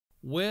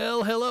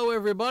Well, hello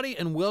everybody,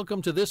 and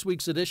welcome to this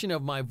week's edition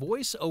of my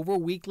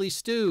voiceover weekly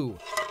stew.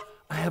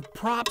 I have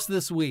props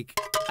this week.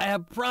 I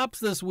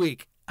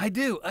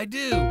do.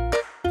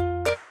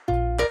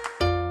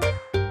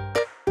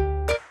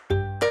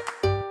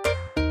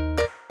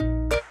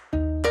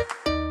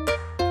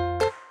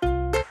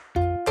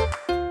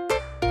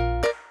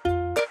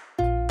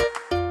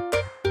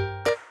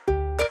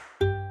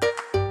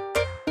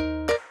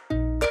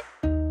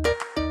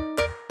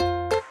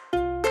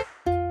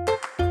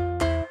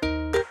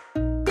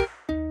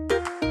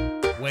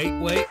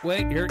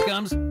 Wait, here it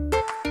comes.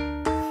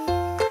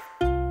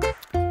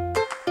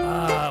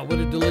 What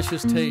a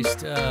delicious taste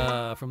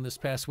from this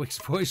past week's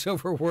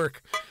voiceover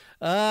work.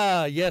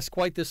 Yes,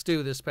 quite the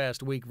stew this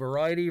past week.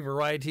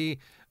 Variety.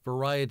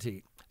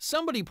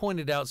 Somebody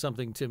pointed out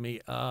something to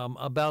me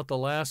about the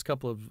last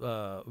couple of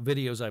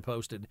videos I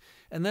posted,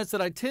 and that's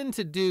that I tend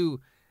to do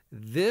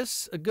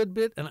this a good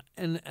bit,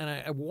 and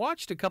I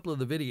watched a couple of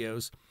the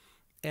videos,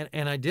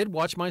 and I did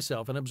watch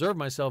myself and observe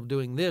myself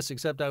doing this,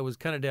 except I was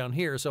kind of down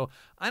here. So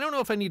I don't know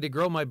if I need to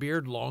grow my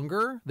beard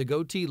longer, the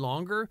goatee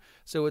longer,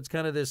 so it's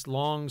kind of this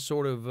long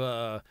sort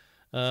of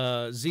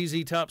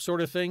ZZ top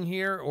sort of thing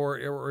here,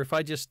 or if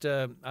I just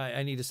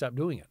I need to stop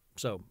doing it.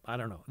 So I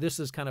don't know.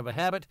 This is kind of a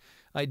habit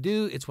I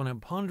do. It's when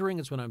I'm pondering.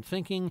 It's when I'm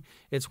thinking.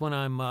 It's when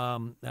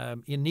I'm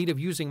in need of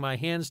using my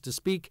hands to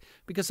speak,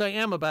 because I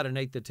am about an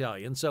eighth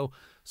Italian. So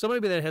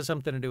maybe that has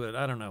something to do with it.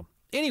 I don't know.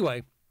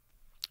 Anyway,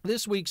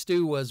 this week's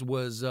stew was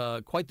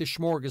quite the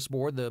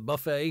smorgasbord, the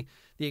buffet,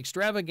 the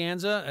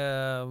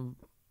extravaganza.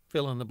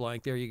 Fill in the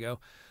blank. There you go.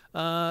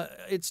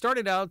 It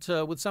started out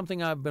with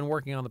something I've been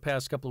working on the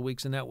past couple of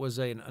weeks, and that was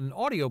an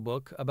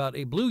audiobook about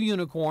a blue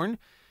unicorn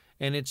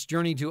and its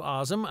journey to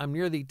Ozum. I'm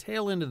near the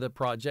tail end of the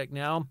project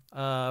now,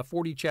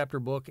 40-chapter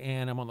book,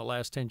 and I'm on the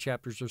last 10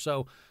 chapters or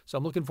so. So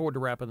I'm looking forward to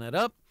wrapping that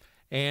up,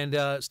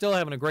 and still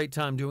having a great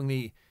time doing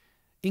the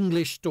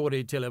English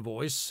storyteller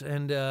voice,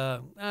 and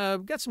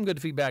got some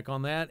good feedback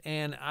on that.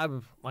 And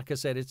like I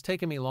said, it's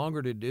taken me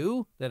longer to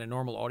do than a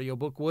normal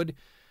audiobook would,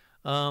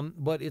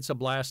 but it's a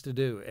blast to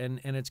do, and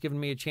it's given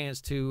me a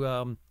chance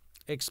to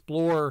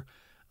explore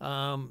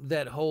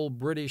that whole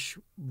British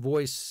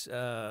voice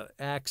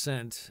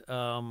accent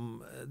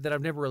that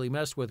I've never really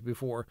messed with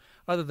before,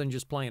 other than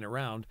just playing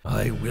around.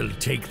 I will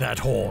take that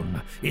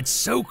horn. It's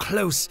so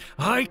close,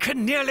 I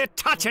can nearly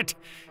touch it.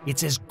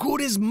 It's as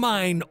good as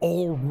mine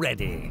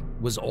already,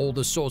 was all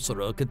the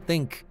sorcerer could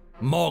think.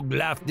 Mog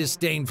laughed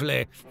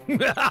disdainfully.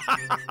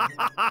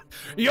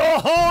 Your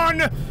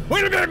horn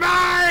will be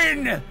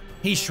mine!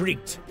 He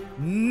shrieked.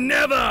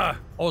 Never!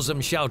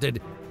 Ozum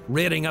shouted,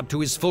 rearing up to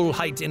his full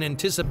height in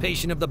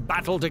anticipation of the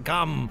battle to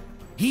come.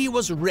 He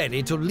was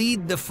ready to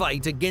lead the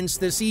fight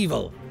against this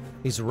evil.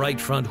 His right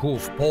front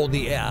hoof pawed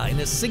the air in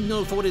a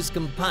signal for his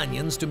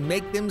companions to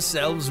make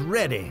themselves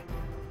ready.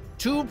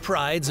 Two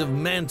prides of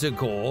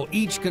manticore,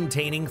 each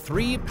containing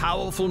 3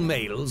 powerful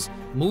males,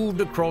 moved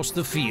across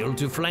the field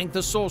to flank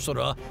the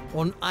sorcerer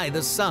on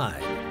either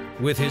side.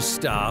 With his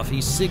staff,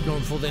 he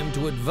signaled for them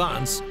to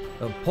advance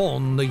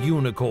upon the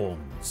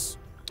unicorns.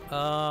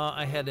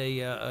 I had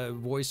a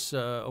voice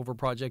over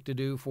project to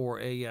do for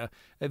a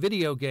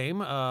video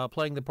game,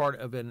 playing the part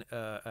of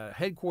a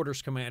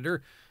headquarters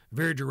commander.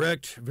 Very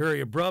direct,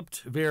 very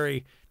abrupt,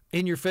 very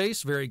in your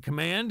face, very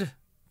command,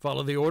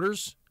 follow the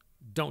orders,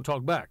 don't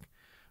talk back.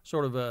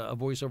 Sort of a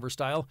voiceover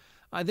style.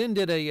 I then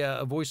did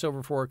a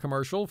voiceover for a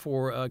commercial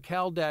for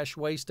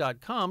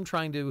cal-waste.com,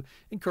 trying to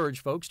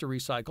encourage folks to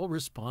recycle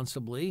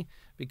responsibly,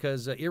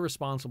 because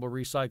irresponsible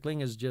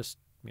recycling is just,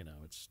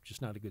 it's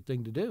just not a good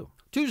thing to do.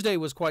 Tuesday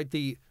was quite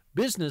the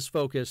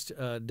business-focused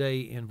day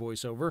in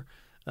voiceover.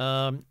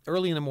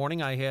 Early in the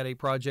morning, I had a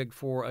project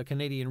for a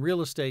Canadian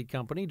real estate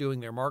company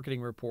doing their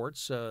marketing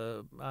reports.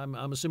 I'm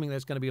assuming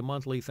that's going to be a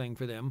monthly thing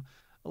for them.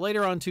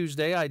 Later on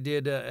Tuesday, I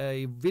did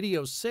a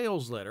video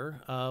sales letter,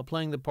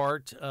 playing the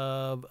part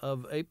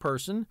of a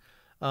person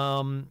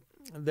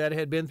that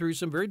had been through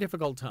some very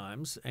difficult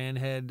times and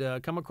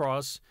had come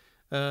across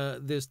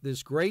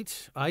this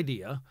great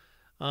idea,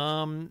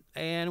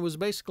 and was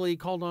basically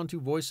called on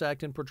to voice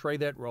act and portray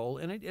that role.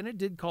 And it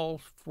did call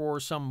for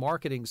some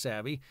marketing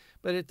savvy,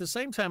 but at the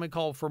same time, it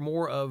called for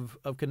more of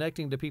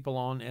connecting to people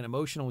on an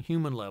emotional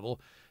human level.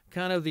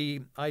 Kind of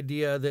the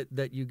idea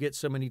that you get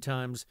so many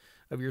times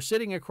of you're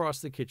sitting across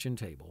the kitchen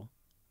table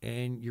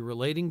and you're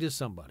relating to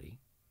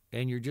somebody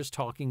and you're just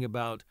talking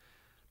about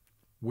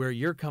where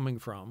you're coming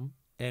from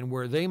and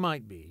where they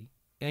might be,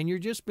 and you're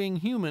just being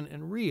human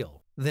and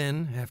real.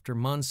 Then, after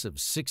months of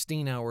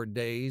 16-hour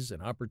days,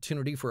 an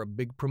opportunity for a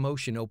big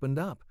promotion opened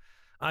up.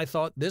 I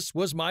thought this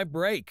was my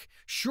break.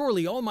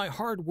 Surely all my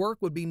hard work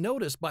would be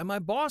noticed by my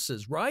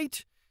bosses,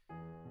 right?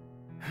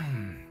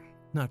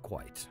 Not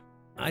quite.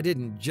 I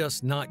didn't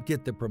just not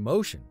get the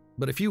promotion,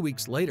 but a few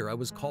weeks later I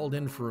was called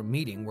in for a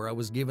meeting where I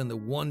was given the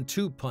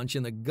 1-2 punch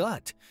in the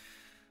gut.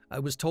 I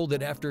was told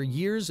that after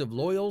years of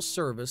loyal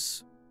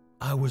service,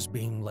 I was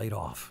being laid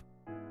off.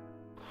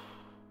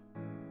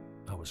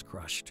 I was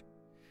crushed.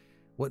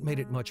 What made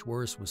it much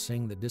worse was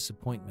seeing the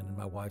disappointment in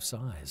my wife's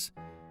eyes.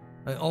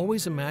 I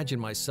always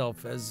imagined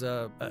myself as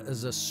a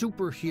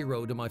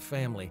superhero to my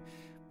family,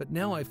 but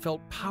now I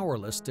felt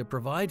powerless to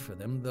provide for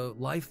them the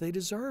life they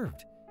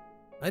deserved.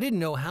 I didn't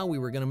know how we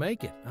were going to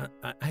make it.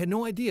 I had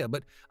no idea,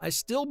 but I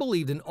still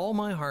believed in all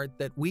my heart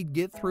that we'd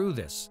get through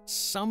this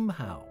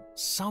somehow,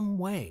 some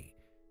way.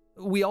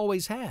 We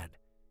always had.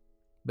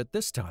 But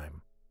this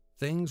time,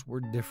 things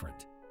were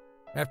different.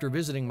 After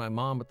visiting my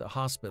mom at the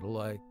hospital,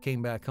 I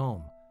came back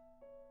home.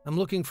 I'm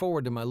looking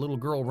forward to my little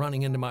girl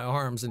running into my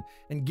arms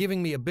and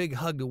giving me a big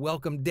hug to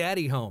welcome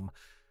Daddy home.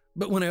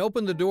 But when I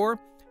opened the door,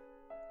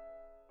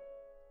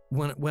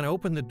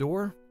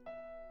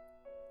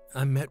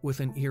 I met with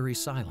an eerie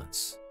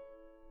silence.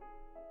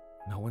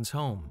 No one's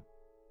home.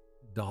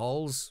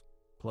 Dolls,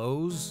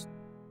 clothes,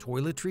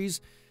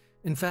 toiletries.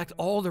 In fact,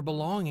 all their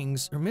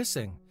belongings are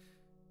missing.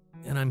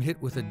 And I'm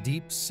hit with a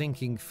deep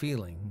sinking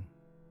feeling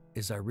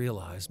as I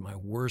realize my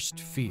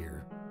worst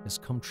fear has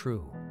come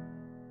true.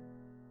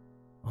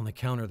 On the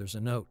counter, there's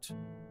a note.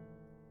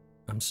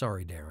 I'm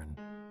sorry, Darren.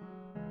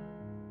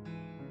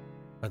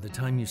 By the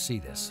time you see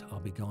this, I'll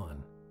be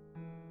gone.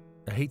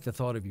 I hate the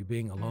thought of you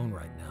being alone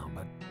right now,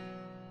 but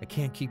I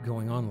can't keep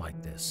going on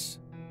like this.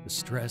 The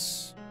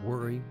stress,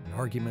 worry, and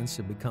arguments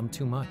have become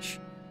too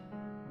much.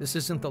 This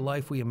isn't the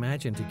life we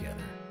imagined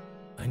together.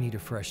 I need a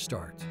fresh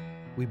start.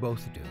 We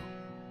both do.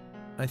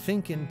 I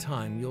think in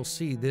time you'll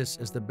see this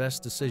as the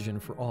best decision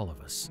for all of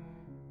us.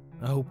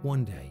 I hope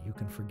one day you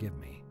can forgive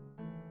me.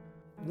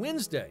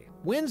 Wednesday,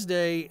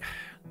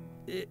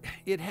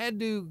 it had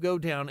to go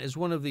down as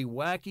one of the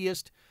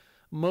wackiest,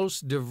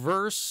 most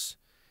diverse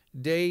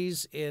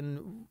days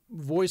in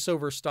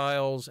voiceover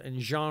styles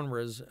and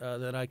genres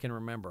that I can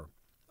remember.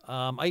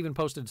 I even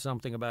posted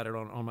something about it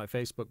on my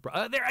Facebook.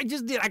 There, I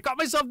just did. I caught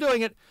myself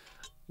doing it.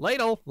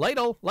 Ladle.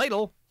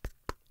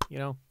 You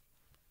know,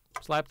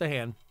 slap the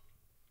hand.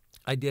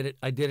 I did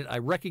it. I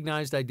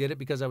recognized I did it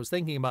because I was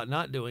thinking about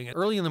not doing it.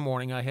 Early in the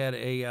morning, I had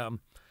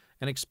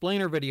an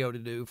explainer video to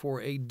do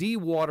for a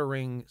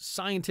dewatering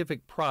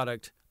scientific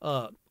product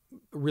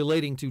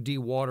relating to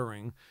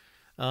dewatering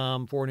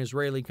for an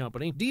Israeli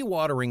company.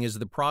 Dewatering is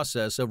the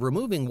process of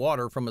removing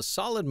water from a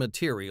solid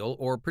material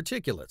or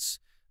particulates.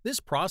 This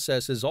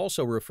process is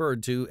also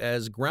referred to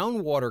as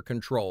groundwater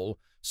control,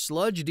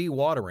 sludge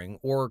dewatering,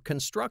 or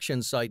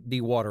construction site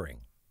dewatering.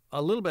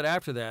 A little bit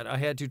after that, I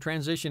had to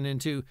transition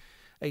into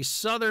a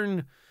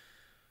southern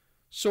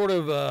sort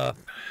of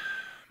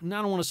I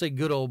don't want to say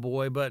good old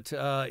boy, but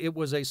it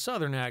was a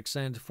southern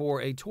accent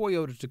for a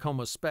Toyota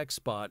Tacoma spec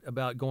spot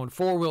about going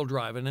four-wheel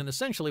driving. And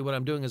essentially what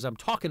I'm doing is I'm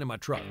talking to my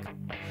truck.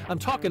 I'm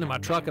talking to my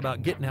truck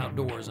about getting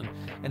outdoors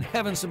and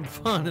having some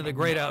fun in the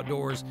great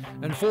outdoors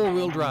and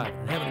four-wheel driving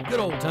and having a good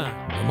old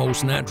time. The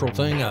most natural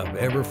thing I've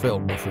ever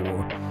felt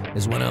before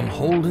is when I'm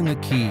holding the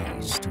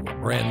keys to a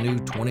brand new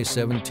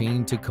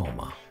 2017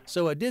 Tacoma.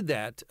 So I did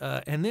that,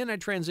 and then I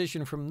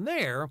transitioned from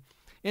there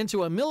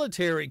into a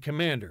military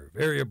commander,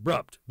 very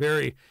abrupt,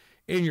 very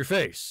in your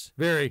face,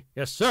 very,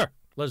 yes, sir,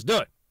 let's do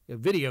it, a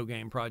video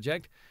game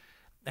project.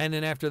 And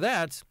then after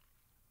that,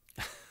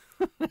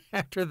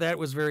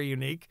 was very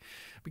unique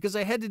because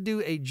I had to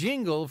do a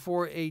jingle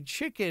for a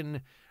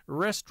chicken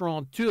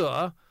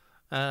restaurateur,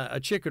 a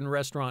chicken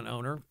restaurant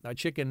owner, a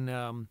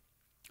chicken,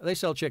 they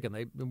sell chicken,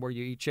 where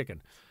you eat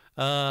chicken,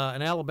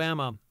 an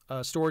Alabama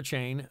store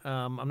chain.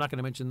 I'm not going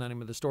to mention the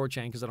name of the store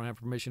chain because I don't have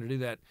permission to do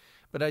that,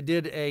 but I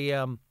did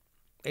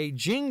a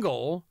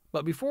jingle,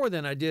 but before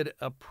then I did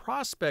a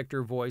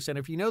prospector voice. And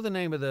if you know the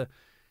name of the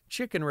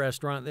chicken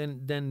restaurant,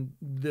 then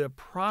the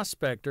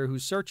prospector who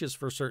searches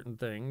for certain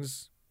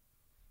things,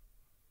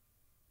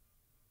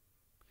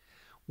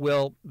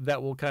 well,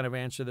 that will kind of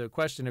answer the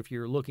question if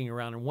you're looking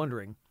around and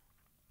wondering.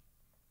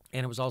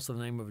 And it was also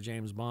the name of a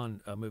James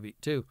Bond movie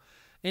too.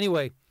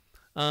 Anyway,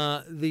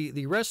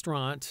 the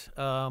restaurant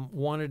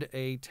wanted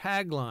a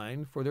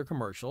tagline for their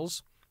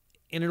commercials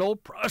in an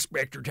old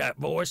prospector type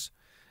voice.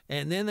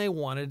 And then they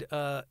wanted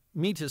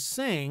me to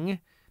sing,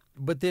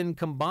 but then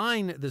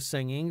combine the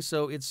singing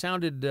so it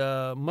sounded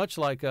much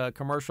like a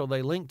commercial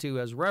they linked to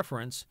as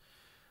reference.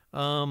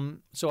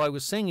 So I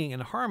was singing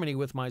in harmony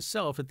with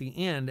myself at the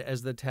end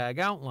as the tag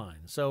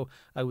outline. So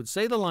I would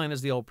say the line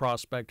as the old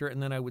prospector,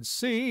 and then I would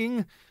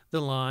sing the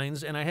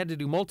lines, and I had to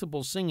do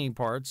multiple singing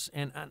parts.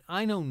 And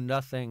I know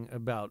nothing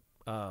about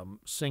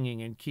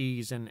singing and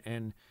keys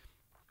and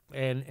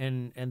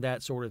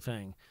that sort of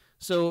thing.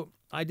 So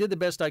I did the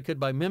best I could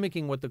by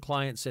mimicking what the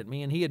client sent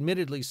me, and he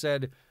admittedly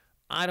said,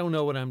 I don't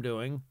know what I'm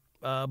doing,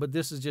 but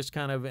this is just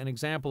kind of an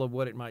example of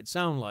what it might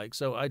sound like.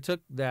 So I took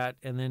that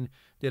and then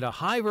did a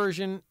high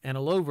version and a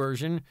low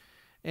version,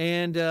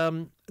 and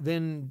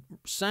then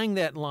sang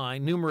that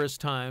line numerous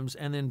times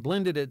and then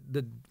blended it,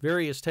 the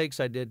various takes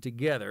I did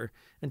together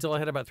until I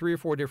had about 3 or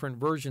 4 different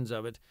versions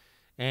of it,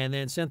 and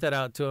then sent that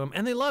out to them,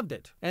 and they loved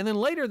it. And then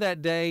later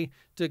that day,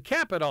 to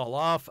cap it all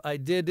off, I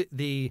did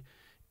the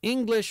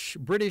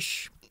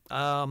English-British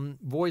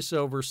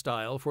voiceover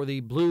style for the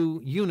Blue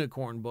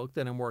Unicorn book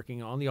that I'm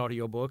working on, the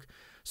audiobook.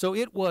 So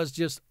it was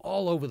just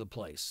all over the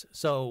place.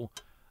 So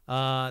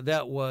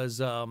that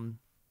was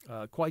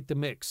quite the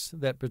mix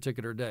that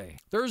particular day.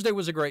 Thursday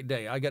was a great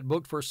day. I got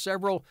booked for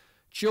several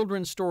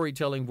children's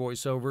storytelling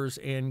voiceovers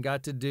and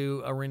got to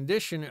do a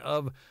rendition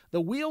of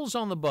The Wheels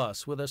on the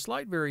Bus with a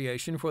slight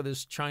variation for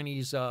this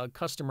Chinese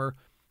customer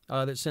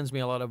that sends me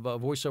a lot of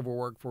voiceover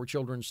work for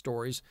children's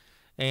stories.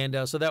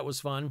 And so that was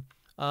fun.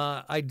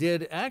 I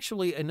did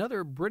actually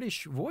another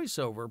British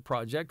voiceover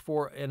project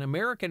for an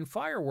American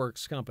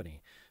fireworks company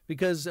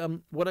because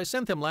what I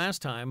sent them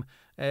last time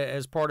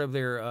as part of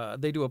their,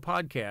 they do a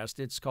podcast.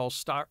 It's called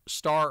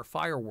Star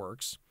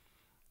Fireworks.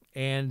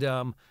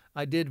 And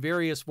I did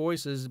various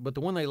voices, but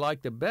the one they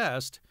liked the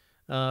best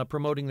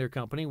promoting their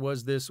company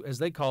was this, as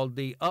they called,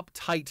 the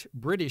uptight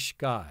British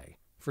guy.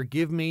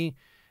 Forgive me,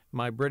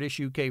 my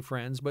British UK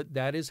friends, but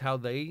that is how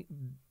they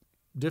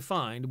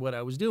defined what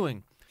I was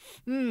doing.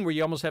 Where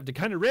you almost have to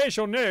kind of raise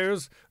your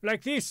nose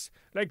like this.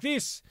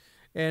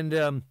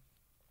 And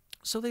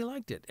so they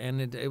liked it.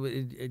 And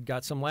it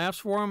got some laughs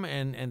for them,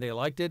 and they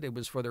liked it. It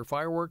was for their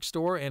fireworks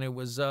store, and it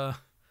was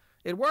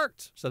it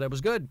worked. So that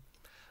was good.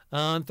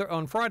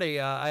 On Friday,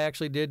 I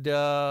actually did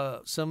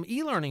some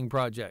e-learning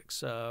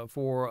projects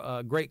for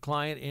a great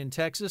client in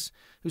Texas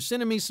who's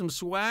sending me some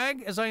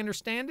swag, as I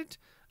understand it,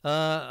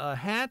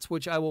 hats,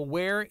 which I will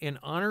wear in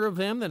honor of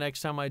them the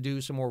next time I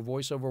do some more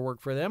voiceover work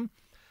for them.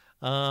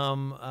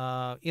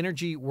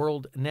 Energy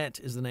World Net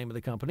is the name of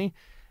the company,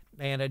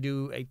 and I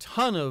do a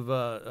ton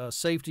of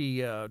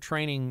safety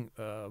training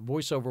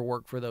voiceover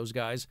work for those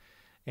guys,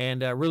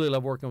 and I really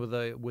love working with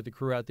the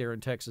crew out there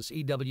in Texas.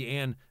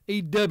 EWN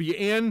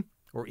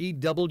or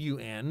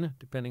EWN,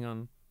 depending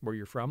on where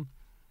you're from.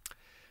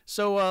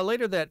 So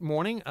later that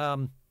morning,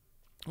 on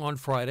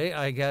Friday,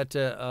 I got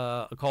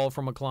a call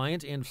from a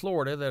client in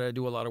Florida that I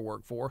do a lot of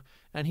work for,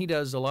 and he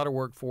does a lot of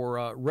work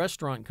for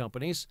restaurant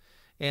companies,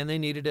 and they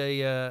needed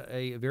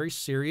a very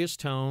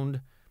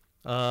serious-toned,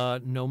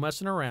 no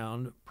messing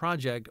around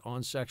project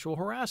on sexual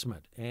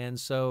harassment. And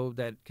so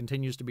that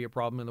continues to be a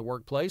problem in the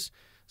workplace,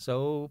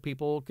 so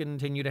people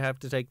continue to have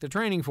to take the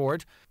training for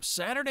it.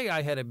 Saturday,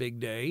 I had a big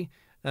day.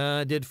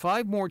 Did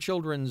 5 more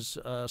children's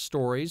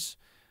stories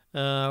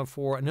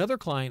for another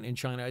client in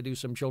China. I do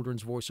some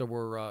children's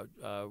voiceover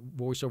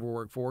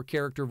work for,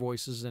 character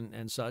voices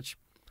and such.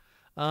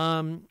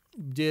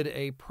 Did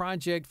a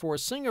project for a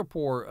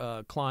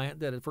Singapore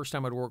client that the first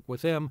time I'd worked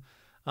with them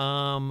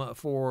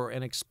for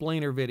an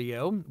explainer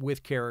video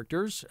with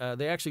characters.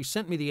 They actually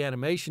sent me the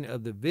animation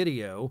of the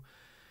video,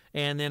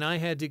 and then I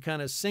had to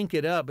kind of sync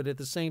it up, but at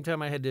the same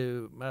time I had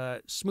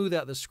to smooth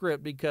out the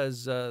script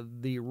because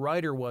the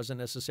writer wasn't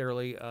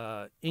necessarily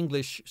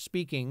English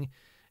speaking,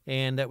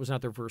 and that was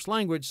not their first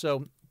language.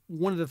 So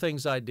one of the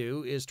things I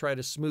do is try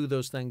to smooth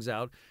those things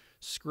out,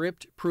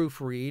 script,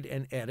 proofread,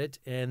 and edit,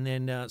 and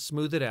then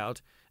smooth it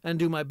out, and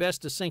do my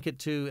best to sync it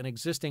to an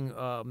existing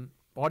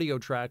audio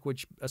track,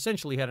 which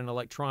essentially had an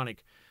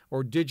electronic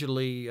or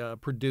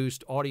digitally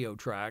produced audio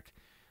track.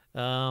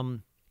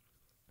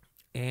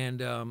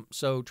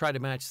 So try to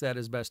match that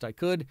as best I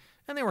could,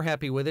 and they were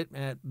happy with it.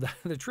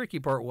 The tricky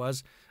part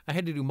was I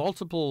had to do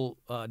multiple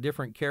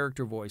different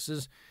character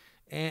voices,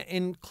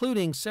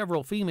 including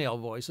several female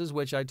voices,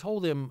 which I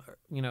told them,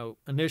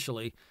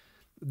 initially,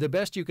 the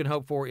best you can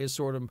hope for is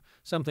sort of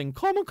something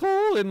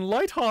comical and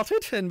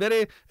lighthearted and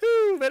very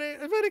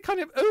kind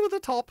of over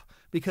the top,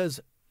 because,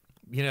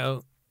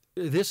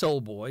 this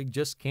old boy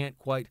just can't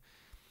quite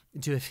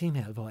do a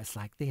female voice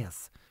like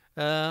this.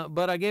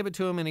 But I gave it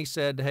to him, and he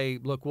said, hey,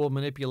 look, we'll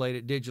manipulate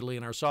it digitally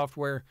in our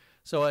software.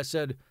 So I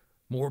said,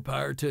 more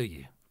power to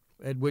you.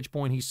 At which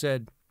point he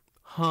said,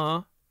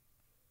 huh?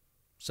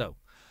 So,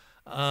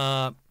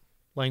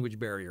 language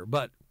barrier.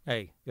 But,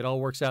 hey, it all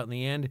works out in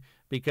the end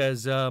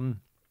because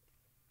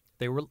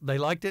they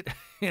liked it,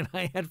 and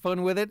I had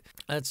fun with it.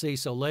 Let's see.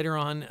 So later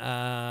on,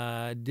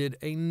 did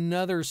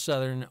another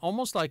Southern,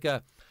 almost like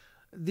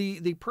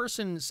the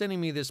person sending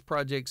me this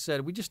project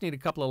said, we just need a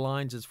couple of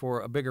lines. It's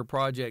for a bigger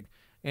project.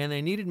 And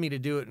they needed me to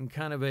do it in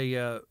kind of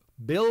a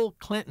Bill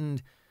Clinton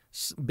 /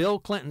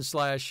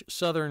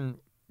 Southern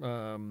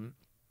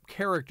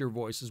character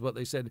voice is what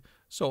they said.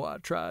 So I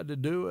tried to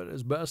do it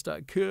as best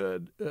I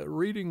could,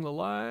 reading the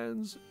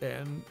lines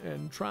and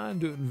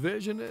trying to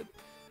envision it.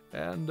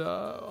 And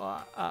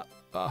I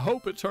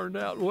hope it turned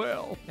out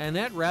well. And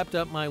that wrapped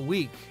up my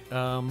week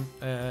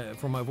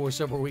for my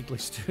VoiceOver Weekly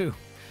Stew.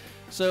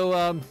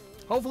 So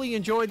hopefully you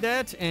enjoyed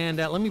that. And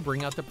let me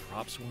bring out the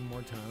props one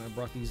more time. I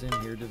brought these in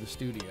here to the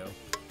studio.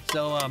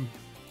 So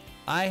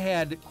I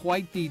had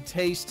quite the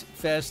Taste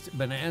Fest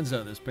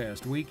bonanza this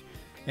past week,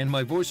 and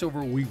my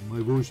voiceover week. I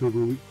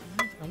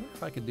wonder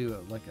if I could do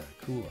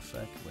a cool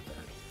effect with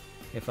that.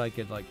 If I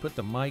could put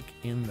the mic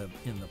in the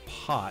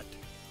pot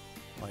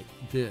like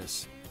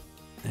this,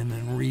 and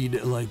then read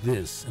it like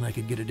this, and I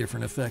could get a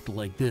different effect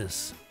like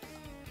this.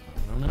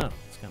 I don't know.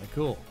 It's kind of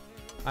cool.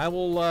 I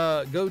will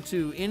go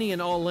to any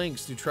and all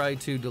links to try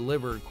to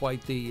deliver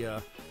quite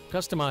the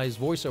customized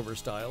voiceover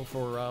style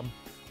for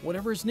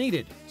whatever is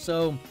needed.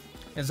 So,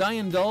 as I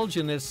indulge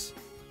in this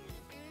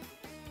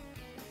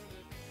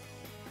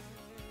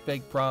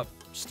fake prop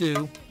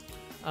stew,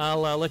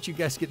 I'll let you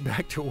guys get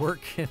back to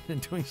work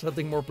and doing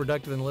something more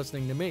productive than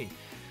listening to me.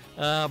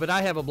 But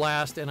I have a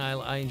blast, and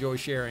I enjoy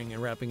sharing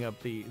and wrapping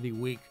up the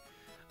week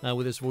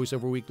with this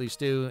voiceover weekly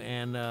stew,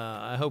 and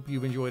I hope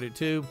you've enjoyed it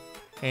too.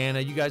 And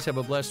you guys have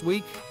a blessed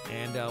week,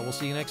 and we'll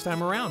see you next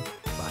time around.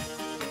 Bye.